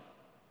prohibition.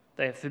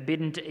 They are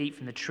forbidden to eat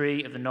from the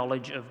tree of the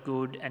knowledge of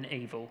good and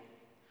evil.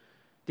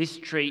 This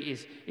tree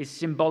is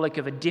symbolic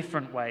of a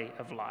different way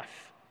of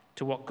life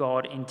to what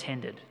God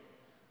intended,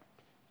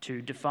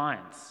 to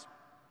defiance.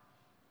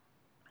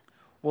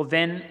 Well,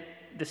 then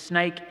the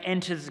snake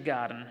enters the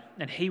garden,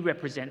 and he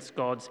represents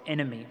God's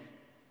enemy.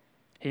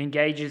 He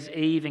engages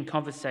Eve in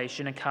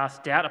conversation and casts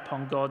doubt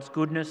upon God's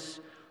goodness,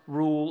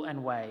 rule,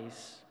 and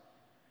ways.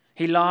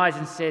 He lies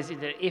and says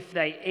that if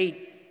they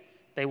eat,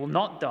 they will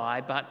not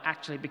die, but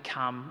actually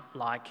become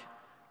like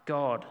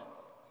God.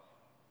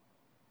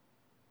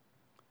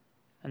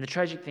 And the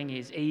tragic thing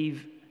is,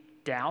 Eve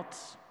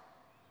doubts,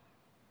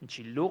 and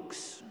she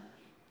looks,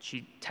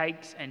 she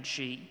takes, and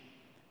she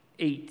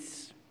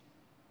eats.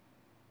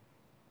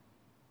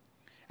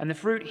 And the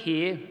fruit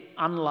here,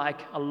 unlike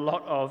a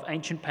lot of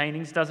ancient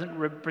paintings, doesn't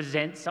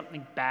represent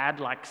something bad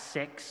like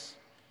sex,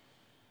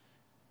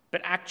 but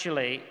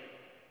actually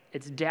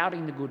it's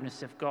doubting the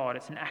goodness of God.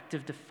 It's an act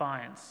of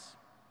defiance.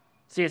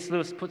 C.S.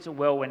 Lewis puts it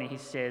well when he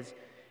says,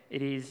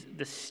 it is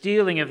the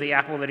stealing of the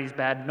apple that is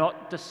bad,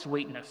 not the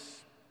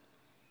sweetness.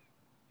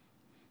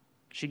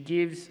 She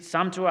gives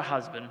some to her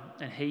husband,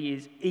 and he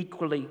is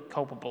equally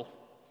culpable.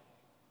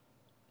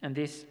 And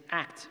this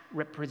act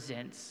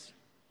represents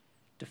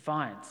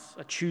defiance,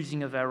 a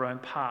choosing of our own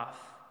path,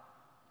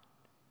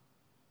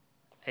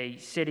 a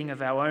setting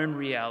of our own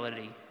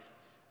reality,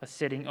 a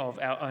setting of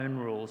our own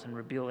rules, and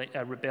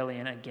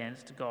rebellion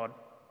against God.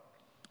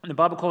 And the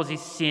Bible calls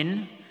this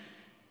sin,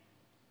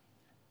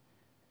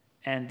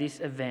 and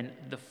this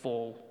event the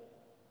fall.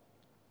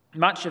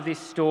 Much of this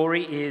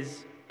story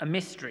is a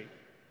mystery,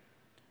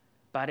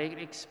 but it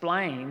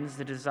explains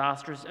the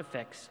disastrous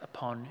effects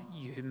upon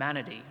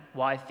humanity,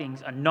 why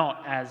things are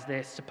not as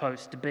they're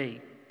supposed to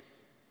be.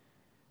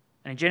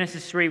 And in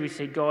Genesis 3, we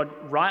see God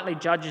rightly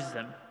judges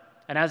them,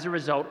 and as a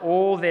result,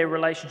 all their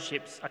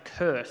relationships are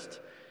cursed.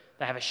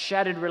 They have a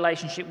shattered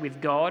relationship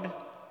with God,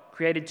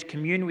 created to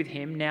commune with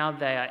Him. Now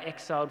they are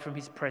exiled from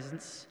His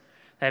presence.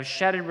 They have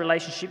shattered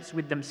relationships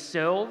with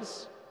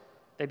themselves.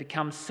 They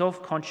become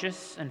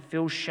self-conscious and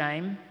feel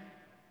shame.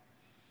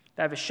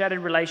 They have a shattered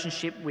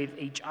relationship with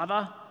each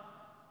other.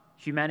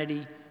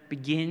 Humanity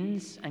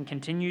begins and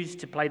continues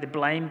to play the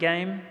blame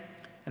game,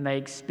 and they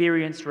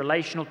experience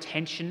relational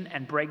tension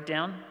and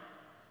breakdown.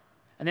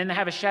 And then they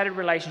have a shattered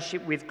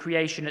relationship with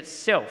creation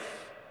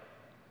itself.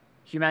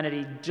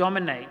 Humanity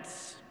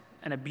dominates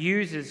and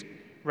abuses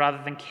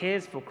rather than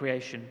cares for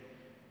creation,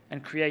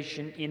 and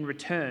creation in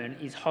return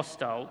is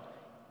hostile.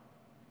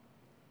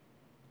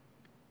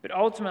 But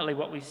ultimately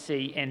what we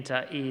see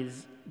enter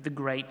is the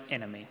great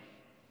enemy.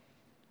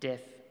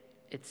 Death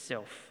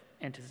itself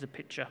enters the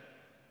picture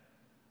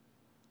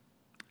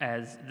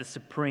as the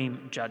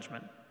supreme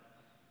judgment.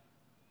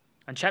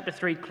 And chapter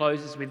 3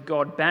 closes with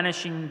God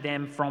banishing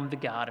them from the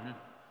garden.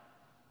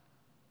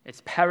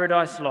 It's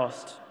paradise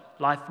lost.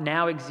 Life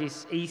now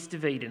exists east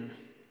of Eden.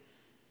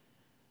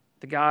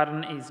 The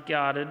garden is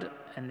guarded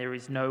and there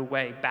is no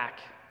way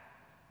back,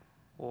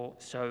 or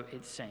so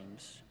it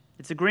seems.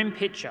 It's a grim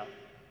picture.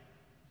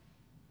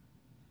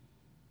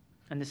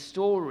 And the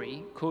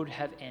story could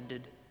have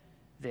ended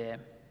there.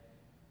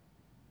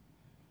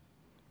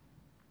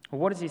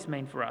 Well, what does this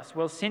mean for us?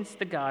 Well, since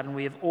the garden,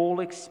 we have all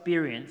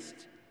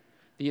experienced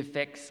the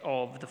effects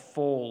of the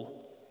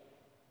fall.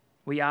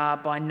 We are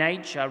by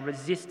nature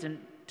resistant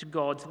to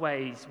God's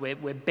ways. We're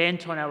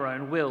bent on our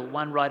own will.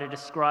 One writer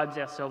describes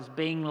ourselves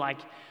being like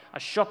a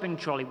shopping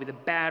trolley with a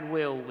bad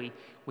wheel.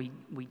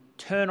 We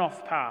turn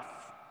off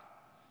path.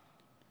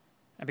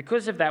 And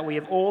because of that, we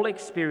have all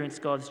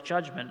experienced God's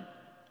judgment.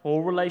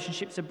 All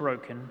relationships are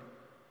broken,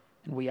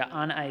 and we are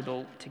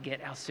unable to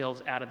get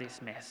ourselves out of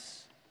this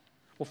mess.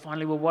 Well,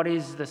 finally, what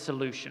is the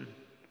solution?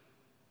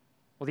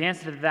 Well, the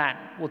answer to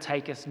that will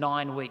take us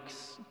 9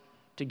 weeks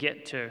to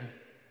get to.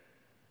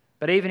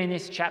 But even in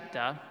this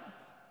chapter,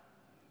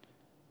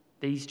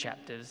 these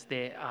chapters,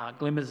 there are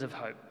glimmers of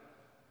hope.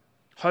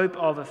 Hope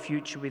of a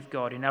future with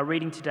God. In our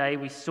reading today,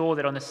 we saw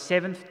that on the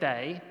 7th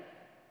day,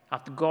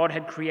 after God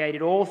had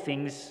created all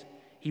things,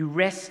 He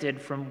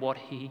rested from what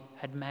He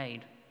had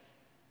made.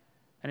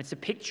 And it's a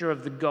picture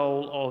of the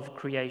goal of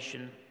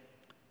creation.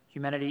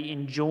 Humanity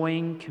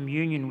enjoying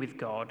communion with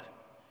God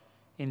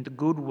in the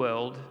good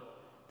world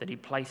that He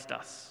placed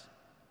us.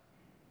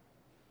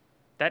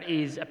 That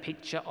is a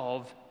picture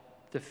of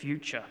the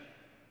future,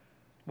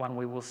 one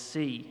we will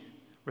see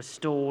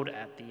restored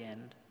at the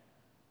end.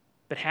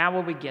 But how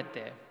will we get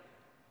there?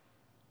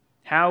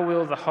 How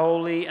will the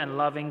holy and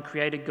loving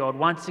Creator God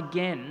once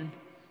again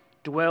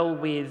dwell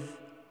with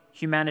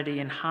humanity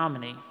in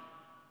harmony?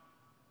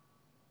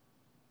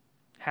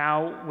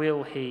 How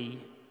will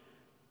He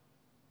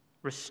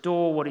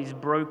restore what is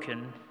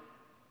broken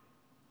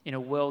in a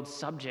world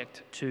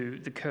subject to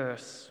the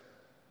curse?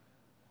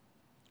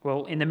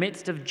 Well, in the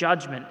midst of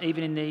judgment,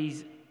 even in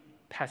these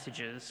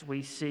passages,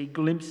 we see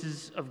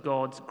glimpses of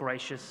God's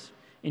gracious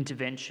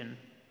intervention.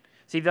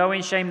 See, though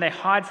in shame they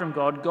hide from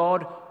God,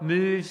 God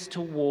moves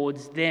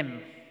towards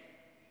them.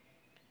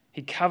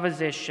 He covers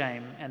their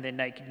shame and their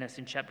nakedness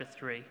in chapter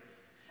 3.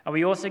 And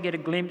we also get a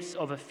glimpse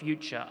of a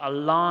future, a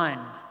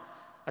line,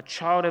 a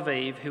child of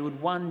Eve who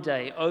would one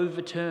day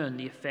overturn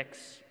the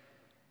effects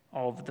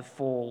of the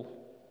fall.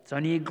 It's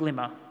only a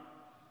glimmer.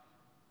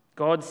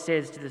 God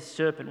says to the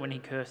serpent when he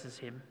curses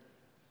him,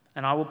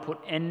 "And I will put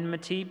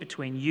enmity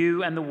between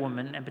you and the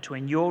woman, and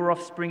between your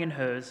offspring and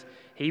hers.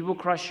 He will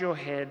crush your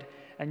head,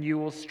 and you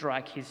will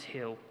strike his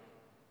heel."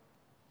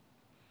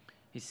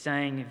 He's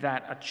saying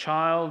that a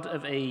child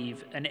of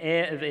Eve, an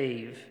heir of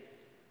Eve,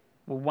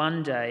 will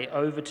one day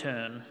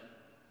overturn,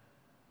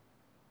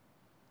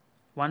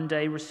 one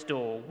day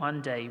restore,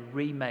 one day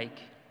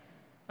remake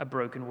a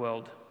broken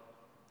world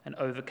and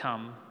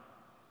overcome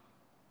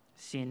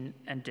sin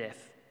and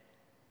death.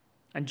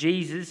 And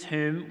Jesus,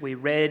 whom we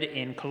read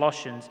in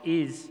Colossians,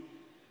 is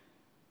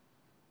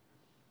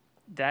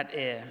that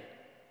heir.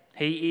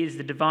 He is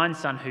the divine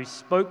Son who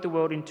spoke the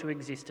world into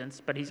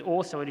existence, but he's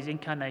also at his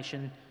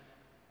incarnation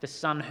the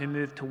Son who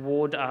moved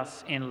toward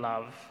us in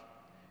love,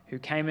 who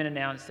came and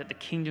announced that the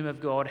kingdom of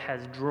God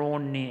has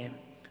drawn near,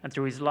 and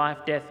through his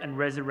life, death, and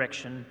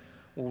resurrection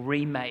will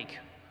remake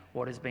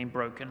what has been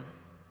broken.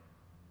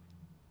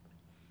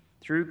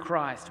 Through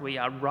Christ, we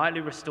are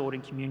rightly restored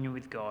in communion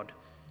with God,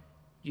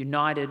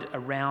 united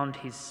around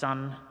his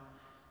Son,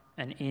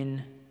 and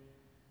in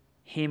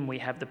him we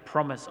have the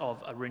promise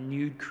of a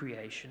renewed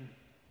creation.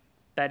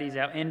 That is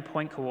our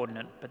endpoint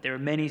coordinate, but there are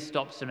many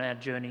stops on our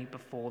journey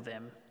before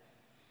them.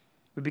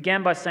 We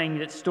began by saying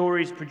that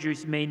stories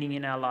produce meaning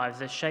in our lives.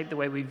 They shape the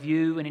way we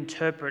view and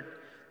interpret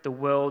the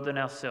world and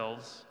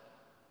ourselves.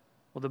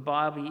 Well, the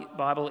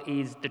Bible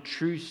is the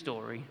true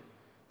story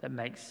that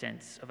makes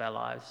sense of our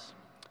lives.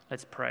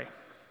 Let's pray.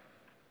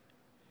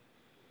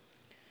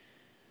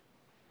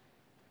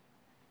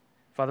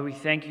 Father, we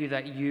thank you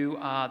that you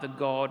are the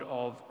God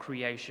of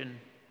creation.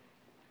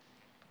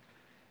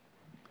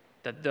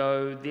 That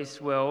though this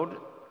world,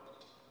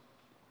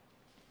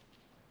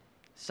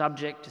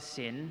 subject to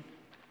sin,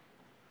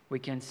 we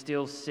can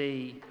still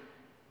see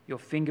your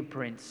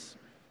fingerprints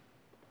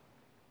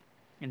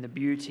in the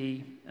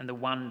beauty and the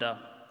wonder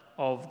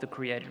of the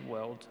created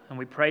world. And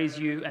we praise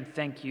you and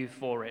thank you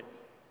for it.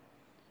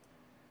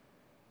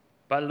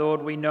 But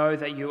Lord, we know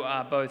that you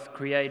are both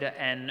creator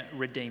and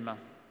redeemer.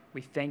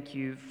 We thank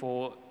you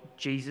for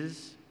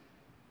Jesus,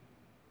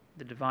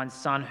 the divine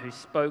Son who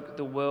spoke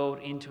the world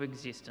into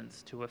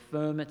existence to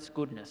affirm its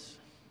goodness,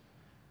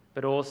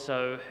 but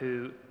also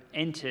who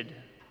entered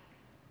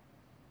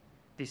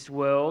this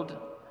world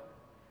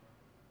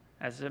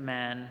as a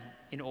man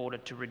in order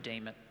to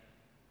redeem it.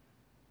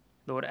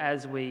 Lord,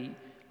 as we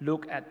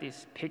look at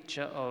this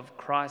picture of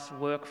Christ's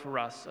work for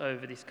us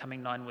over this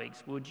coming 9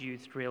 weeks, would you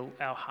thrill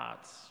our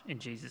hearts in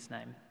Jesus'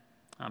 name?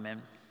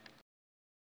 Amen.